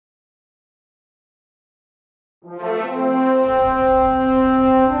This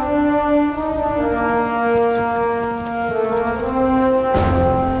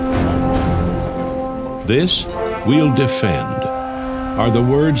we'll defend are the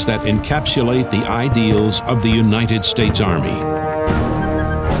words that encapsulate the ideals of the United States Army.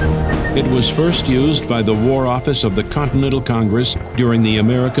 It was first used by the War Office of the Continental Congress during the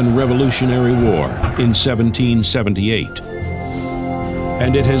American Revolutionary War in 1778.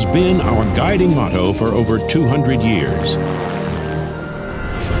 And it has been our guiding motto for over 200 years.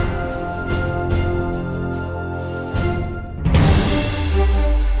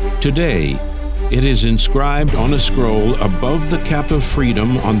 Today, it is inscribed on a scroll above the cap of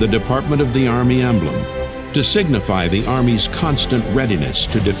freedom on the Department of the Army emblem to signify the Army's constant readiness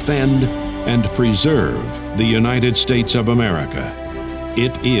to defend and preserve the United States of America.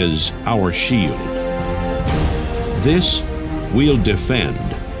 It is our shield. This we'll defend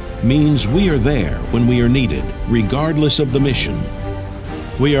means we are there when we are needed, regardless of the mission.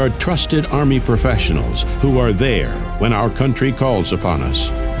 We are trusted Army professionals who are there when our country calls upon us.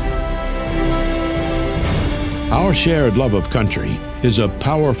 Our shared love of country is a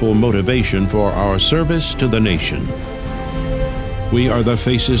powerful motivation for our service to the nation. We are the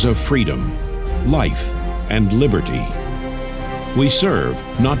faces of freedom, life, and liberty. We serve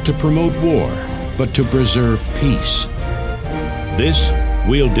not to promote war, but to preserve peace. This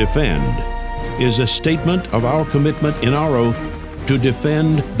we'll defend is a statement of our commitment in our oath to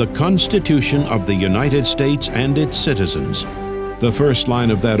defend the Constitution of the United States and its citizens. The first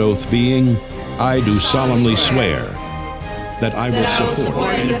line of that oath being, I do solemnly swear that I will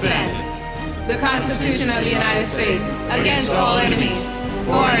support and defend the Constitution of the United States against all enemies,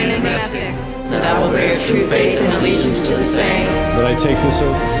 foreign and domestic. That I will bear true faith and allegiance to the same. That I take this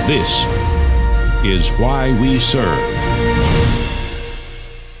oath. This is why we serve.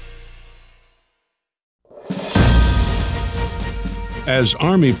 As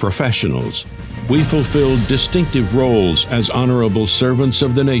Army professionals, we fulfill distinctive roles as honorable servants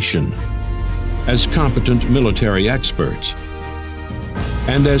of the nation, as competent military experts,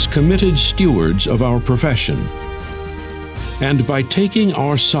 and as committed stewards of our profession. And by taking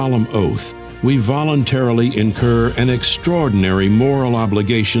our solemn oath, we voluntarily incur an extraordinary moral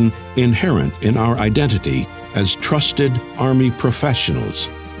obligation inherent in our identity as trusted Army professionals.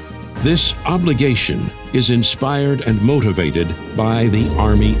 This obligation is inspired and motivated by the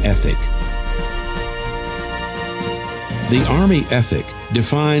Army ethic. The Army ethic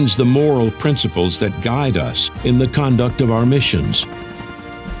defines the moral principles that guide us in the conduct of our missions,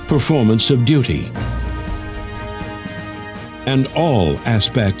 performance of duty, and all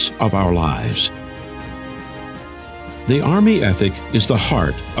aspects of our lives. The Army ethic is the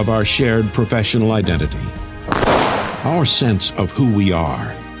heart of our shared professional identity, our sense of who we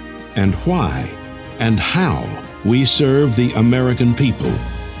are and why and how we serve the American people.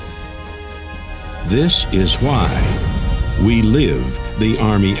 This is why we live the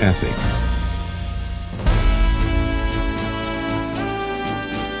Army ethic.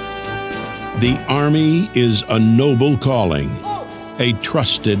 The Army is a noble calling, a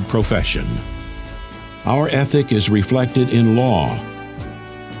trusted profession. Our ethic is reflected in law,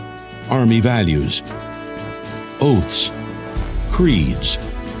 Army values, oaths, creeds,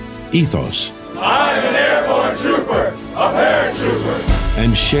 ethos. I'm an airborne trooper, a paratrooper.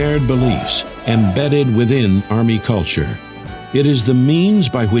 And shared beliefs embedded within Army culture. It is the means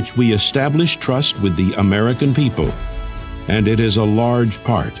by which we establish trust with the American people, and it is a large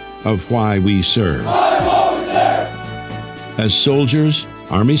part of why we serve. I'm always there. As soldiers,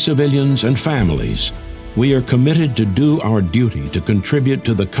 Army civilians, and families, we are committed to do our duty to contribute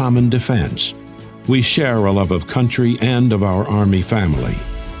to the common defense. We share a love of country and of our Army family.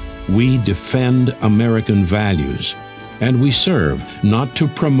 We defend American values, and we serve not to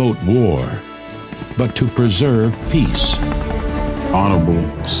promote war, but to preserve peace.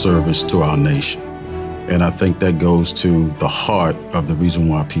 Honorable service to our nation. And I think that goes to the heart of the reason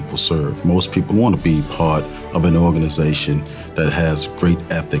why people serve. Most people want to be part of an organization that has great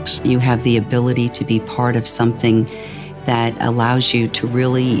ethics. You have the ability to be part of something that allows you to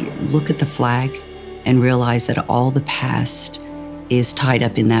really look at the flag and realize that all the past is tied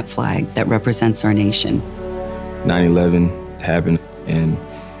up in that flag that represents our nation. 9/11 happened, and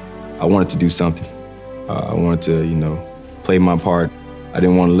I wanted to do something. I wanted to, play my part. I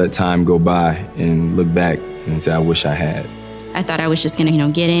didn't want to let time go by and look back and say, I wish I had. I thought I was just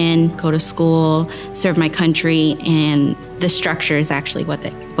gonna, get in, go to school, serve my country, and the structure is actually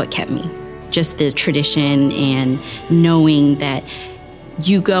what kept me. Just the tradition and knowing that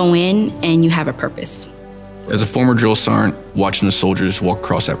you go in and you have a purpose. As a former drill sergeant, watching the soldiers walk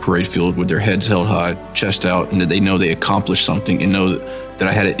across that parade field with their heads held high, chest out, and that they know they accomplished something and know that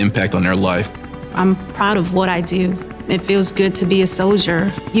I had an impact on their life. I'm proud of what I do. It feels good to be a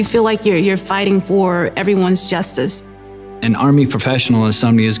soldier. You feel like you're fighting for everyone's justice. An Army professional is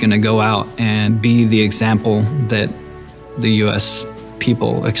somebody who's going to go out and be the example that the U.S.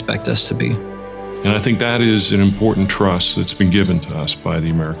 people expect us to be. And I think that is an important trust that's been given to us by the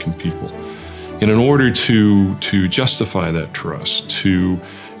American people. And in order to justify that trust, to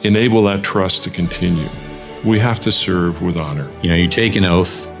enable that trust to continue, we have to serve with honor. You know, you take an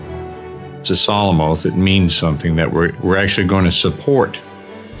oath. It's a solemn oath. It means something that we're actually going to support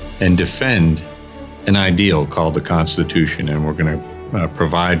and defend an ideal called the Constitution, and we're going to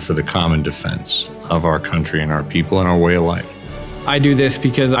provide for the common defense of our country and our people and our way of life. I do this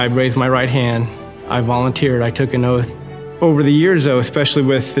because I raised my right hand. I volunteered. I took an oath. Over the years, though, especially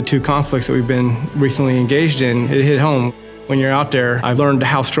with the 2 conflicts that we've been recently engaged in, it hit home. When you're out there, I've learned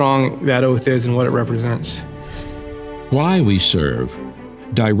how strong that oath is and what it represents. Why we serve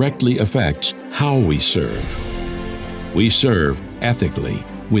directly affects how we serve. We serve ethically,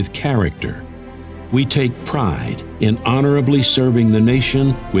 with character. We take pride in honorably serving the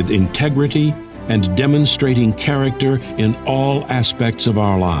nation with integrity and demonstrating character in all aspects of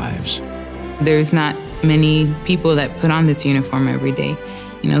our lives. There's not many people that put on this uniform every day.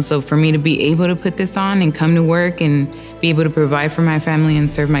 So for me to be able to put this on and come to work and be able to provide for my family and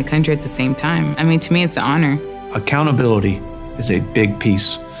serve my country at the same time, to me, it's an honor. Accountability is a big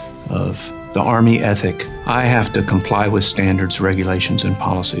piece of the Army ethic. I have to comply with standards, regulations, and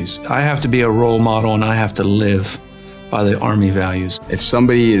policies. I have to be a role model, and I have to live by the Army values. If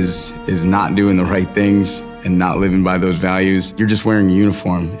somebody is not doing the right things and not living by those values, you're just wearing a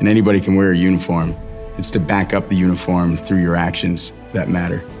uniform, and anybody can wear a uniform. It's to back up the uniform through your actions that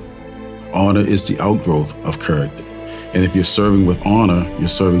matter. Honor is the outgrowth of character. And if you're serving with honor, you're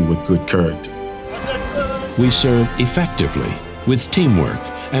serving with good character. We serve effectively with teamwork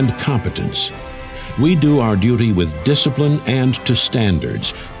and competence. We do our duty with discipline and to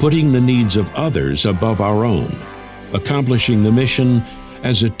standards, putting the needs of others above our own, accomplishing the mission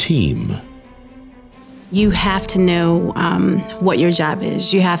as a team. You have to know what your job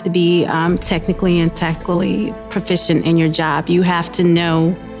is. You have to be technically and tactically proficient in your job. You have to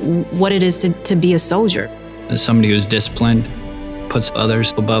know what it is to be a soldier. As somebody who's disciplined, puts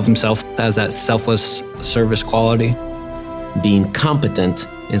others above himself, has that selfless service quality. Being competent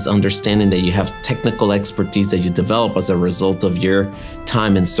is understanding that you have technical expertise that you develop as a result of your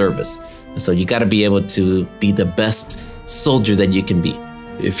time in service. And so you got to be able to be the best soldier that you can be.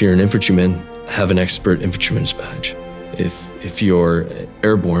 If you're an infantryman, have an expert infantryman's badge. If you're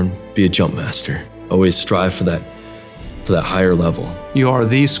airborne, be a jump master. Always strive for that higher level. You are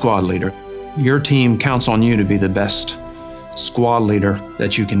the squad leader. Your team counts on you to be the best squad leader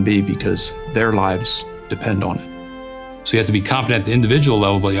that you can be because their lives depend on it. So you have to be competent at the individual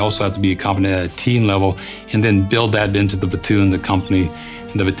level, but you also have to be competent at a team level and then build that into the platoon, the company,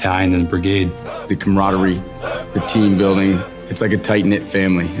 and the battalion and the brigade. The camaraderie, the team building, it's like a tight-knit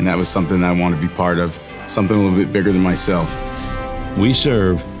family, and that was something I want to be part of, something a little bit bigger than myself. We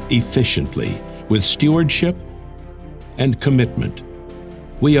serve efficiently with stewardship and commitment.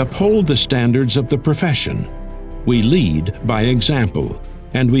 We uphold the standards of the profession. We lead by example,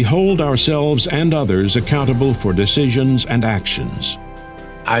 and we hold ourselves and others accountable for decisions and actions.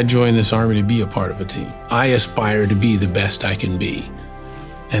 I joined this Army to be a part of a team. I aspire to be the best I can be,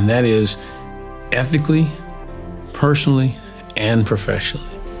 and that is ethically, personally, and professionally.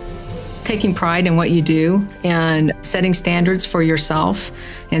 Taking pride in what you do and setting standards for yourself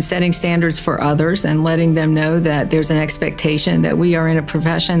and setting standards for others and letting them know that there's an expectation that we are in a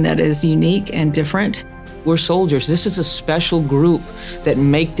profession that is unique and different. We're soldiers. This is a special group that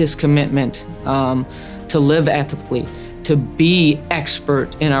make this commitment to live ethically, to be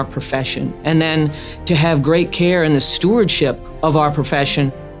expert in our profession, and then to have great care in the stewardship of our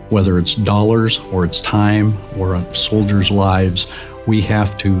profession. Whether it's dollars or it's time or soldiers' lives, we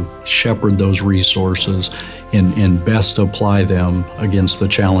have to shepherd those resources and best apply them against the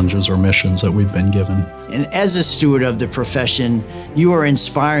challenges or missions that we've been given. And as a steward of the profession, you are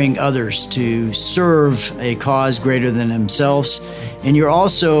inspiring others to serve a cause greater than themselves, and you're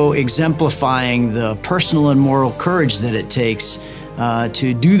also exemplifying the personal and moral courage that it takes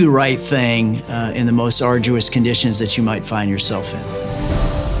to do the right thing in the most arduous conditions that you might find yourself in.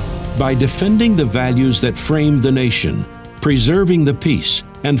 By defending the values that frame the nation, preserving the peace,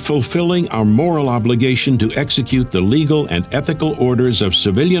 and fulfilling our moral obligation to execute the legal and ethical orders of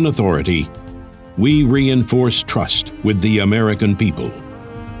civilian authority, we reinforce trust with the American people.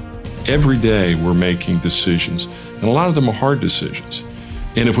 Every day we're making decisions, and a lot of them are hard decisions.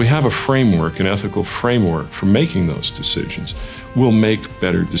 And if we have a framework, an ethical framework for making those decisions, we'll make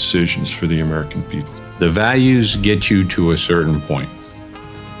better decisions for the American people. The values get you to a certain point.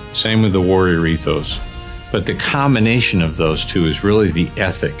 Same with the warrior ethos. But the combination of those two is really the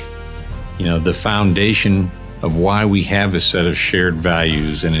ethic. You know, the foundation of why we have a set of shared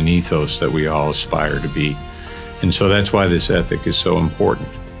values and an ethos that we all aspire to be. And so that's why this ethic is so important.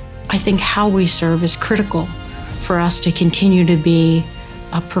 I think how we serve is critical for us to continue to be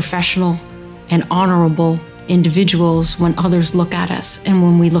professional and honorable individuals when others look at us and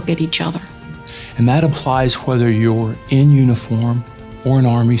when we look at each other. And that applies whether you're in uniform or an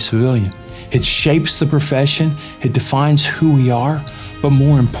Army civilian. It shapes the profession, it defines who we are, but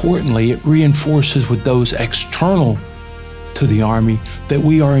more importantly, it reinforces with those external to the Army that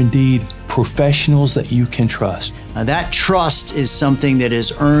we are indeed professionals that you can trust. That trust is something that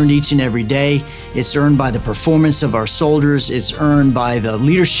is earned each and every day. It's earned by the performance of our soldiers. It's earned by the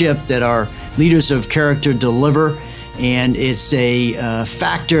leadership that our leaders of character deliver. And it's a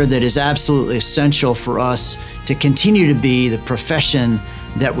factor that is absolutely essential for us to continue to be the profession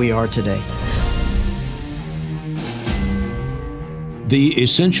that we are today. The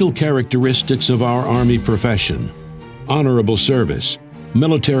essential characteristics of our Army profession: honorable service,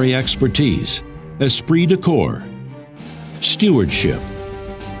 military expertise, esprit de corps, stewardship,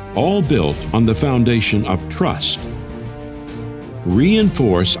 all built on the foundation of trust,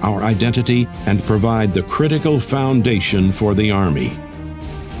 reinforce our identity and provide the critical foundation for the Army.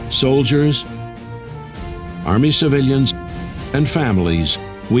 Soldiers, Army civilians, and families,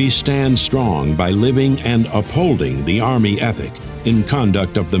 we stand strong by living and upholding the Army ethic in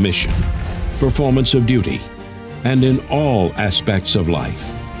conduct of the mission, performance of duty, and in all aspects of life.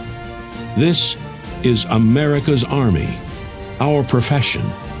 This is America's Army, our profession,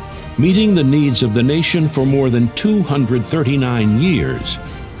 meeting the needs of the nation for more than 239 years,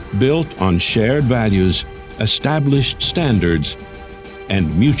 built on shared values, established standards,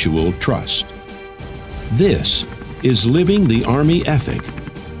 and mutual trust. This is living the Army ethic,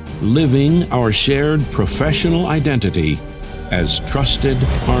 living our shared professional identity as trusted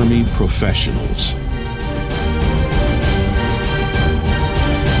Army professionals.